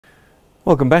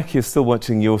Welcome back. You're still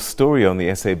watching Your Story on the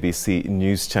SABC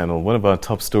News Channel. One of our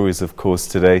top stories, of course,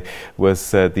 today was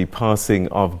the passing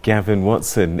of Gavin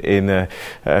Watson in a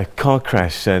car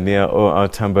crash near O.R.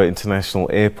 Tambo International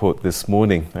Airport this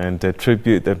morning. And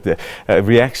a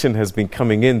reaction has been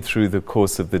coming in through the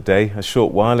course of the day. A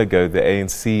short while ago, the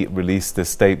ANC released a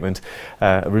statement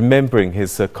remembering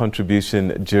his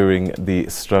contribution during the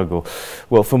struggle.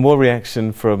 Well, for more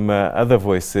reaction from other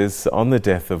voices on the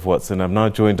death of Watson, I'm now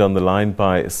joined on the line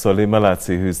by Solly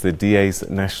Malatsi, who's the DA's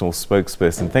national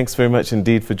spokesperson. Thanks very much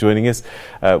indeed for joining us.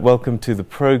 Welcome to the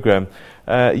program.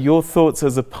 Your thoughts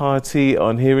as a party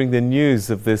on hearing the news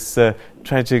of this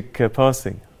tragic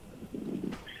passing?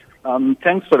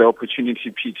 Thanks for the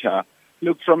opportunity, Peter.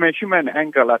 Look, from a human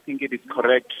angle, I think it is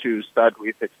correct to start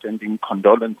with extending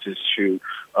condolences to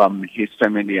his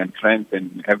family and friends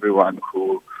and everyone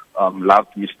who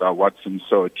loved Mr. Watson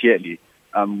so dearly.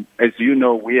 As you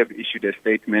know, we have issued a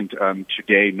statement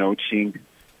today noting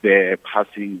the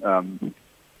passing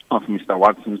of Mr.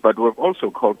 Watson, but we've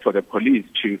also called for the police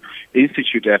to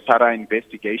institute a thorough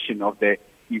investigation of the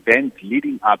events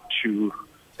leading up to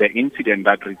the incident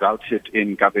that resulted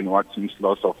in Gavin Watson's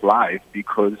loss of life,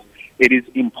 because it is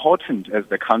important, as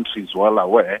the country is well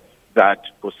aware, that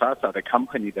Bosasa, the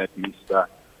company that Mr.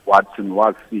 Watson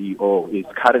was CEO, is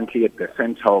currently at the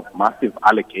center of massive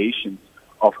allegations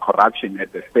of corruption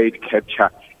at the state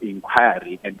capture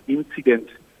inquiry. And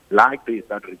incidents like this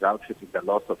that resulted in the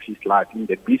loss of his life in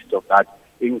the midst of that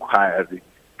inquiry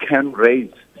can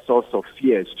raise source of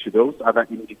fears to those other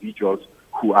individuals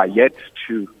who are yet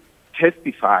to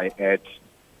testify at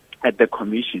the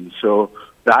commission. So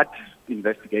that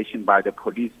investigation by the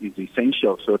police is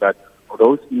essential so that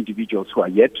those individuals who are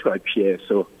yet to appear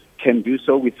can do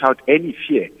so without any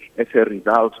fear as a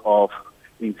result of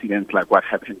incidents like what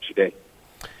happened today.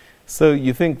 So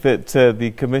you think that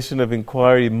the Commission of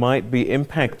Inquiry might be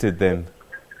impacted then?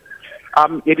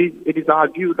 It is our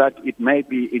view that it may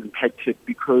be impacted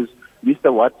because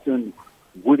Mr. Watson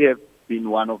would have been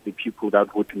one of the people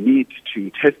that would need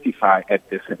to testify at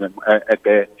the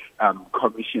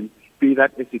commission. Be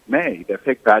that as it may, the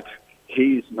fact that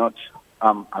he is not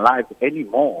alive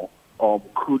anymore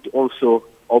could also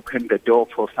open the door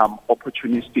for some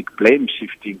opportunistic blame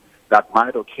shifting that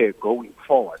might occur going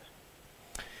forward.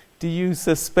 Do you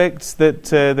suspect that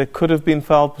there could have been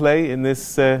foul play in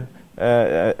this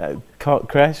car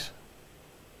crash?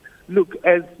 Look,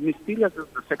 as mysterious as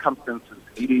the circumstances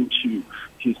leading to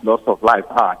his loss of life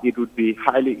are, it would be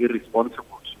highly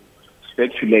irresponsible to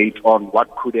speculate on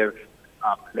what could have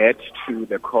led to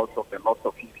the cause of the loss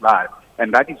of his life.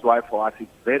 And that is why for us it's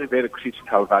very, very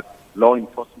critical that law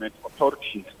enforcement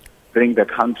authorities bring the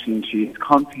country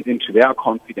into their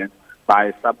confidence by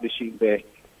establishing the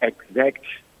exact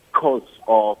cause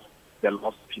of the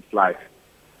loss of his life.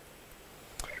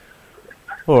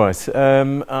 All right.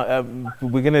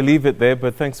 We're going to leave it there,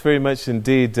 but thanks very much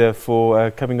indeed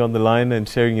for coming on the line and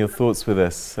sharing your thoughts with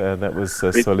us. That was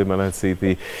Solly Malatsi,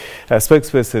 the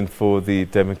spokesperson for the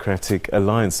Democratic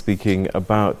Alliance, speaking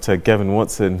about Gavin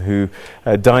Watson, who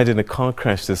died in a car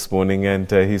crash this morning,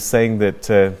 and he's saying that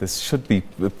this should be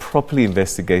properly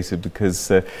investigated because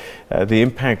the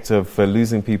impact of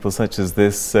losing people such as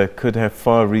this could have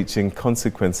far-reaching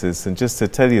consequences. And just to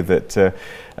tell you that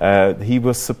he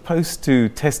was supposed to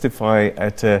testify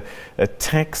at a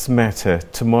tax matter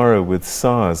tomorrow with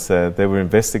SARS. They were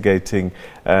investigating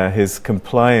his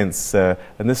compliance, and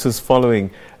this was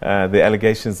following the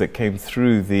allegations that came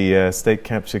through the State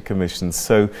Capture Commission.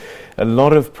 So a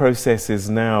lot of processes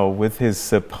now with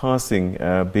his passing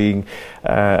being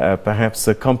perhaps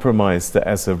compromised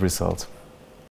as a result.